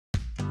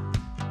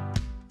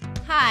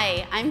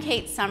Hi, I'm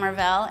Kate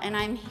Somerville and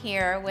I'm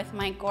here with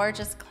my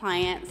gorgeous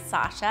client,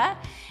 Sasha,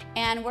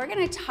 and we're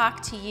going to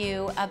talk to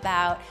you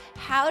about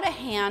how to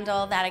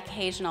handle that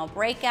occasional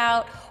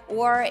breakout,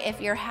 or if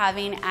you're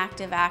having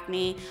active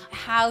acne,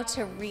 how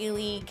to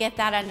really get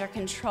that under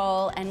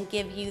control and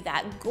give you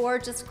that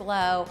gorgeous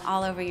glow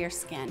all over your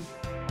skin.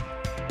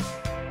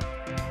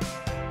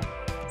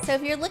 So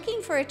if you're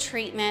looking for a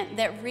treatment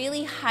that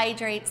really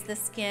hydrates the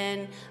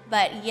skin,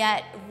 but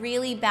yet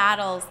really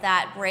battles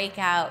that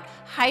breakout,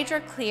 Hydra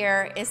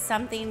Clear is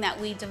something that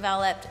we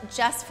developed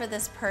just for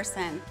this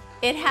person.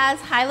 It has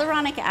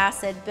hyaluronic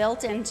acid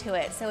built into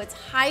it, so it's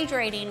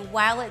hydrating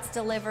while it's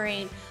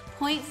delivering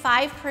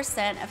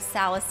 0.5% of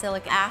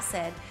salicylic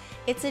acid.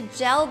 It's a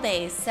gel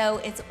base, so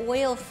it's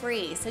oil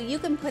free. So you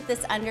can put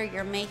this under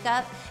your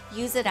makeup,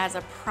 use it as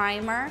a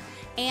primer,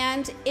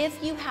 and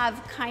if you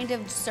have kind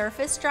of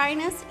surface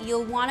dryness,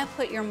 you'll want to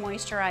put your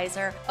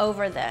moisturizer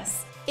over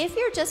this. If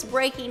you're just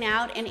breaking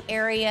out in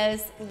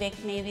areas like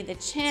maybe the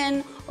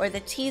chin or the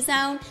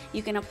T-zone,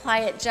 you can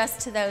apply it just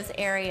to those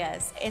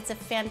areas. It's a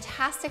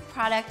fantastic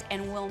product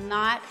and will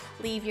not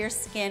leave your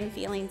skin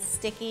feeling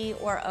sticky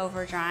or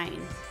over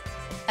drying.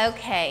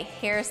 Okay,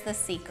 here's the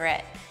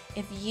secret.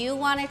 If you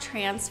want to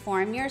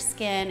transform your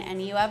skin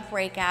and you have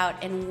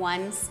breakout in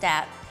one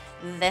step,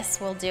 this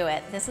will do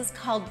it. This is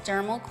called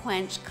Dermal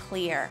Quench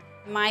Clear.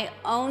 My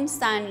own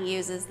son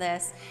uses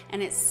this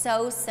and it's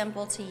so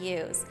simple to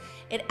use.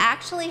 It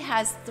actually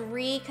has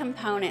 3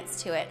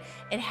 components to it.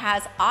 It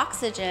has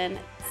oxygen,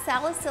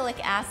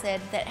 salicylic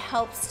acid that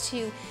helps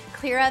to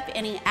clear up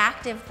any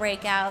active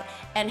breakout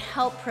and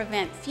help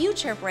prevent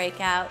future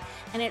breakout,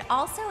 and it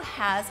also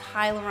has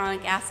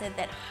hyaluronic acid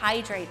that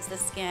hydrates the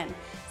skin.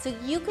 So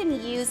you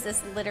can use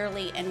this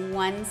literally in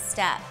one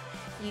step.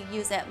 You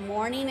use it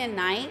morning and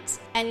night,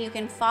 and you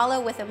can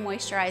follow with a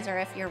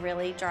moisturizer if you're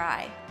really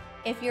dry.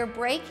 If you're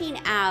breaking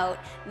out,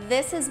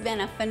 this has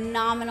been a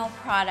phenomenal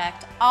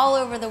product all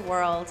over the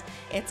world.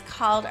 It's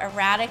called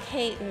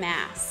Eradicate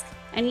Mask.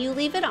 And you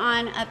leave it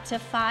on up to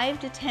 5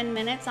 to 10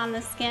 minutes on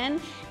the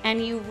skin,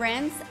 and you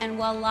rinse, and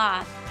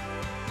voila.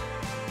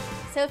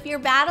 So if you're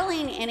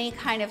battling any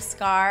kind of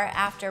scar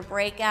after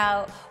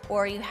breakout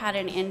or you had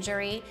an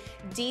injury,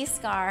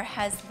 D-Scar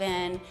has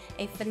been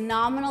a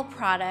phenomenal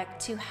product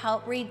to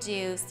help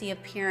reduce the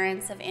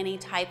appearance of any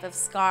type of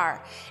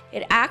scar.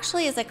 It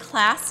actually is a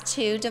class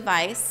 2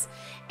 device,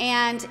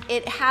 and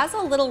it has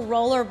a little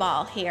roller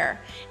ball here,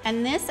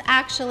 and this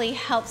actually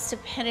helps to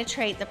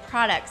penetrate the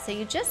product. So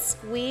you just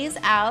squeeze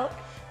out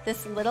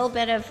this little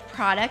bit of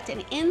product,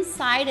 and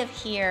inside of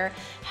here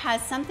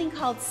has something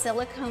called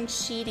silicone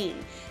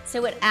sheeting.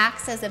 So it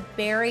acts as a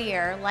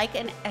barrier, like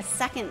a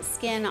second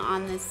skin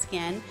on the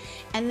skin.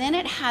 And then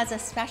it has a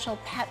special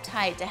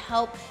peptide to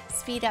help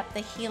speed up the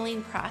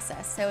healing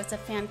process. So it's a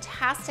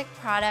fantastic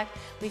product.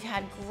 We've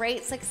had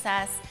great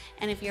success.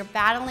 And if you're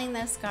battling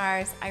those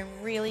scars, I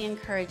really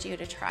encourage you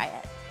to try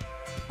it.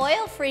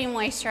 Oil-free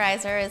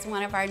moisturizer is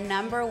one of our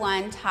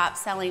 #1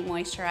 top-selling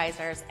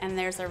moisturizers, and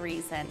there's a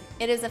reason.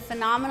 It is a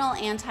phenomenal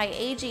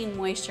anti-aging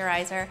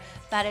moisturizer,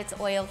 but it's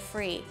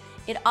oil-free.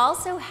 It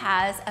also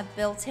has a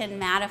built-in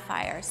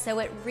mattifier, so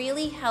it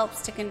really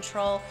helps to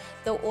control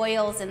the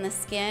oils in the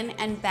skin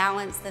and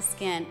balance the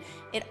skin.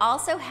 It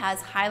also has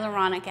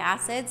hyaluronic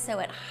acid, so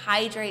it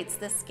hydrates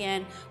the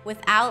skin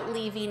without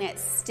leaving it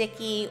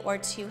sticky or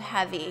too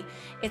heavy.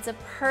 It's a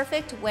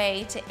perfect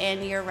way to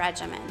end your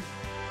regimen.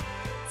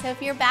 So if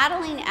you're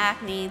battling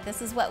acne,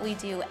 this is what we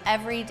do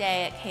every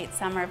day at Kate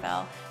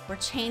Somerville. We're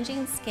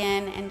changing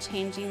skin and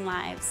changing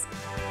lives.